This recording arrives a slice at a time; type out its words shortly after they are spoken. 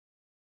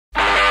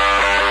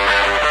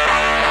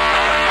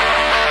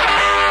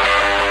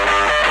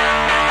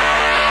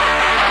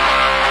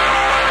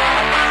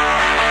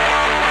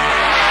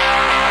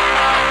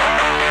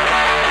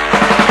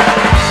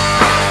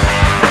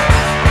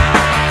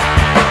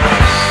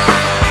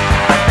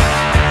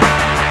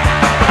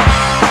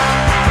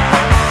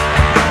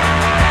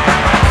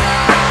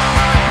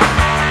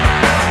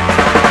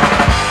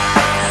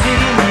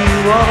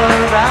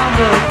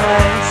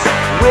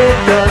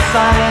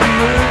silent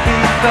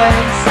movie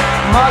face.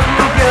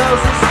 Modern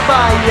girls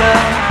aspire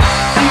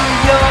to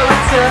your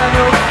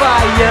eternal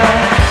fire.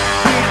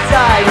 You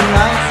died in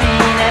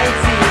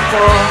 1984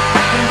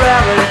 in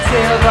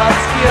relative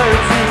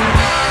obscurity.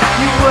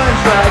 You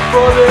weren't right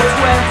for the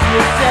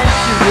 20th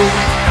century,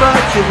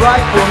 but you're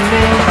right for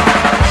me.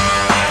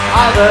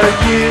 I love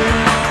you.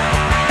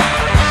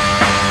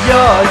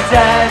 You're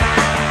dead.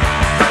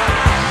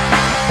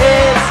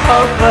 It's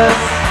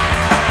hopeless,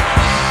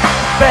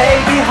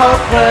 baby,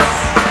 hopeless.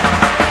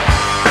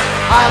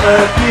 I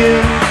love you.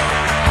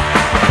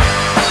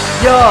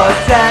 You're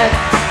dead.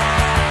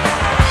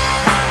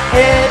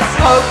 It's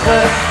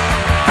hopeless.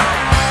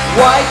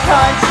 Why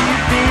can't you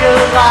be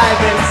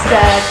alive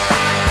instead?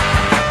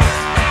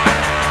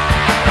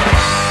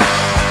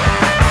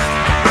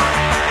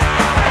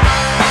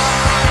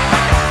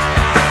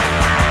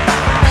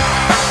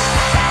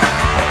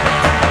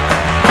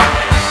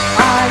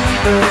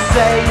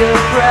 Say a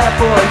prayer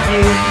for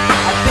you.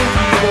 I think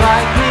you'd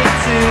like me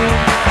to.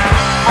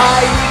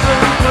 I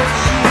even put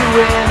you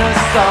in a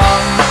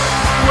song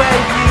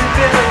where you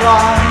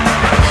belong.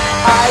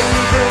 I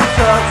even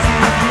talk to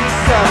you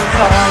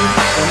sometimes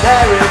when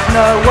there is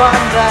no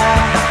one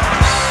there.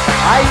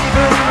 I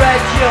even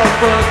read your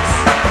books,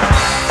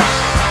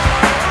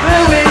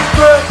 Louis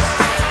Brooks.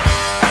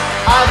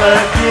 I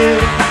love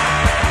you.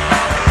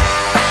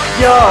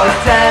 You're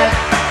dead.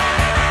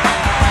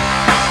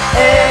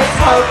 It's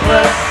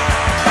hopeless,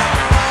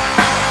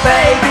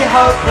 baby,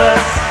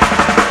 hopeless.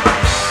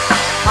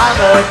 I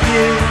love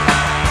you.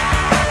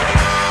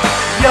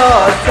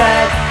 You're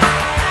dead.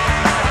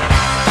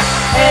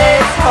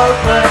 It's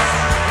hopeless.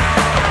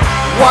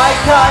 Why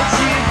can't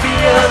you be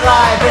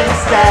alive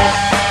instead?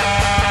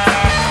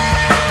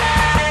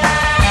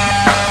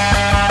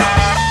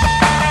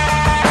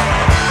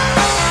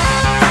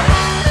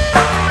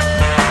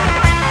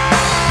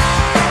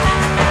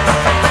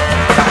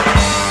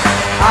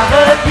 I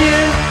love you.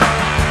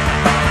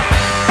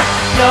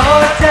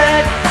 You're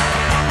dead.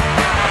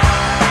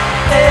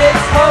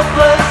 It's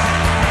hopeless,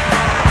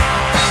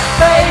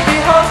 baby,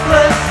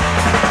 hopeless.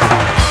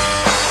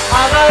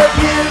 I love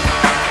you.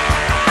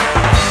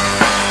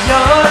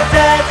 You're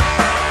dead.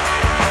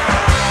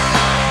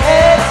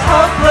 It's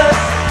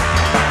hopeless.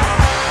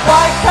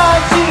 Why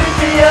can't you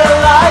be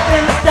alive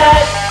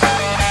instead?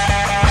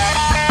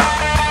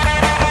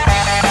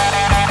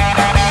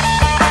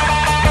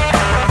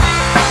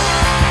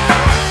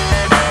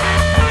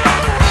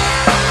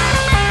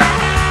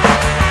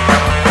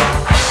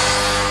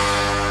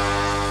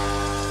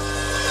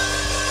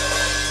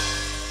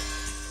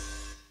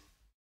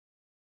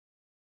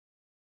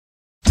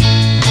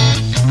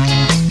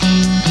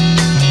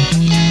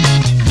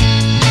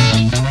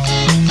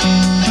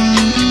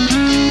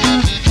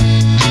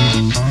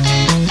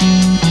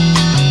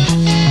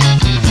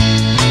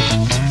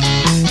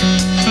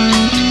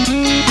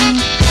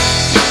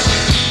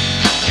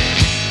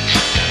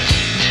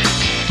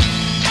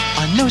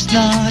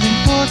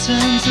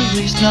 At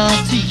least not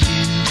to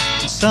you.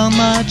 So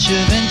much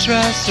of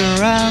interest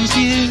surrounds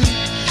you,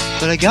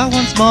 but I got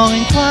one small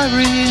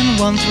inquiry and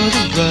one for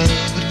the road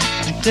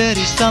in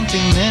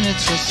 30-something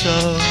minutes or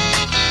so.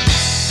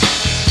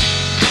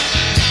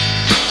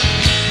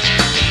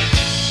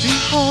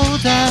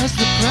 Behold, as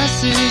the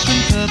presses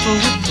run purple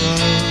with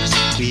rose,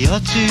 we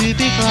ought to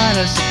be glad,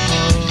 I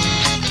suppose.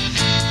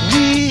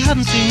 We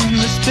haven't seen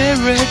the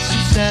spirits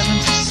in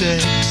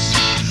 76.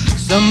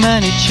 So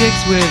many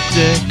chicks with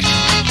dicks.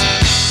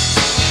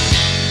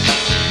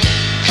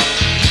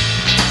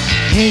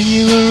 Here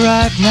you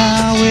arrive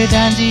now with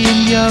Andy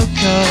and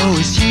Yoko,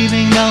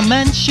 assuming they'll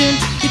mention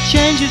your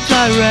change of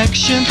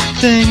direction.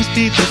 Things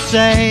people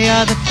say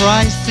are the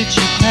price that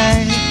you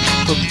pay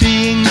for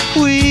being the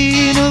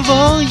queen of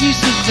all you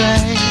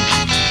survey.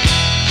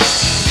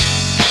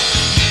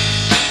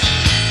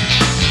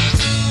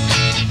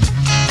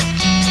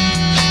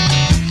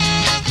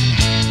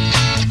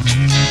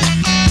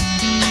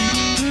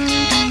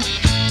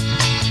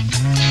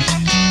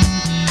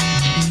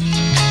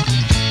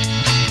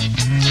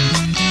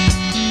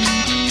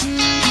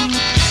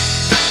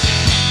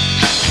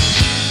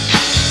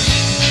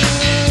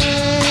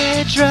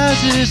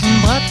 Trousers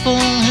and platform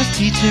has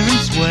teeter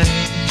and sway,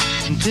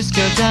 and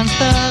disco dance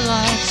the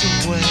lights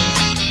away.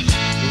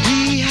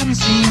 We haven't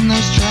seen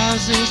those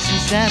trousers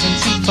since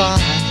 75.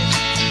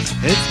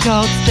 It's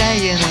called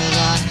staying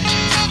alive.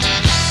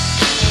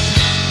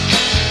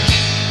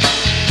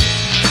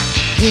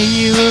 Here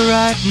you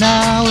arrive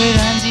now with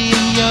Andy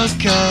and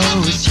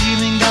Yoko,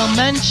 assuming they'll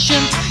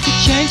mention your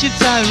change of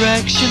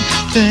direction.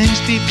 Things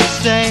people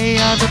say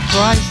are the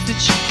price that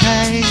you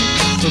pay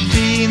for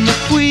being the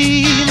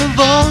queen of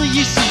all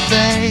you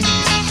survey.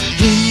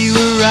 Here you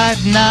arrive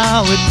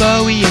now with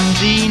Bowie and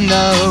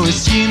Dino,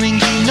 assuming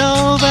you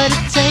know that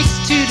it takes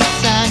two to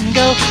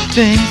tango.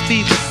 Things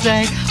people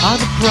say are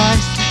the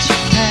price that you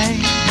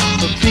pay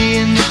for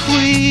being the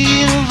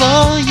queen of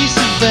all you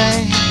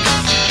survey.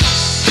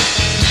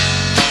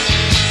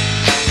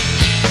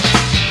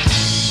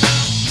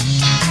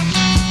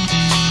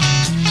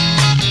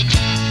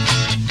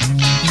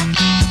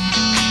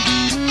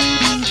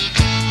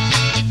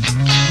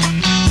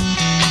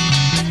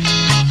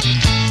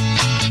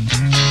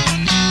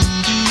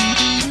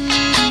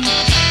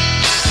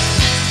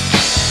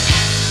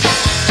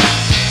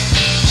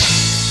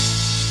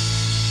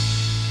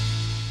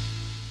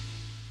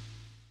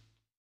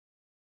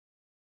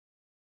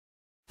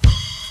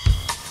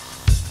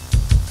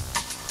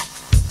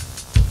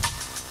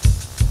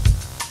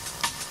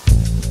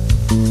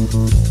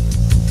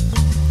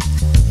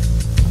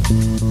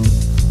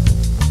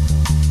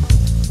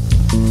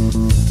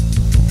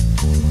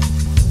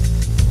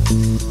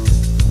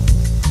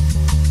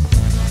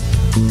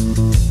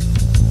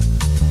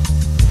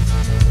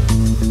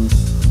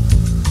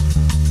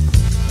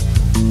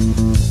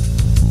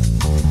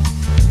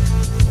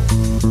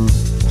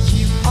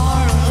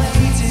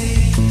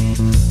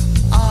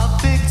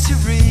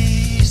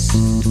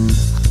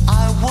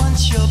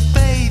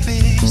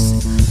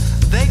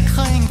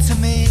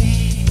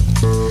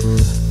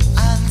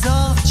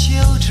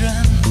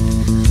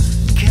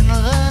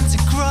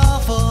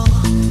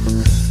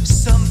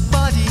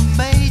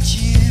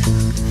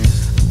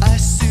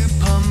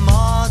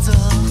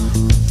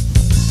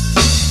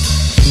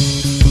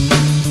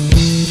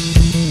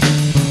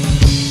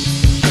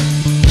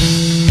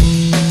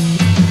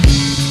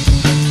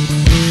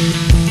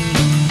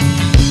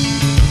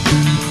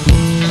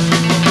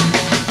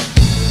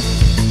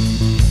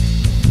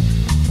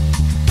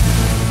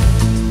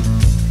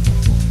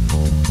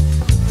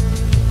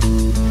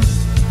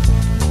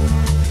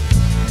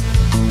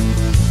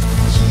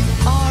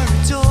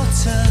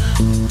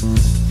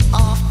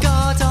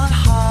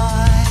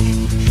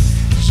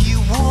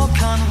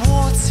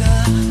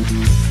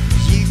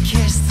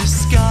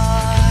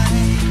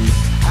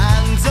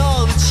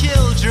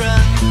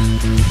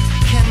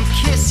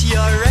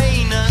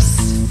 Uranus.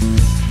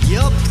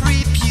 You're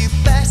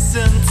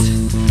prepubescent,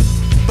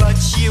 but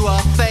you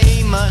are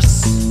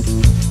famous.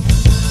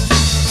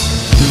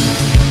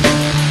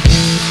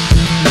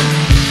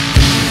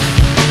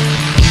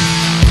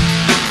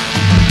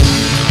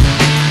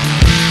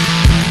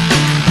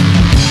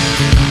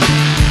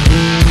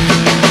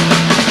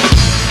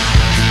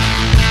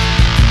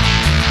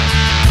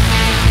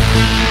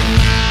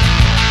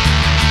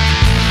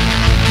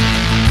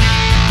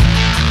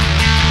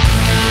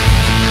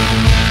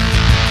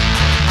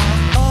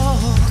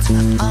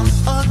 I'm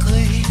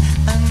ugly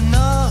and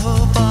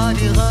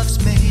nobody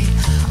loves me.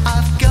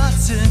 I've got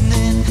an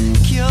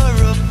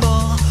incurable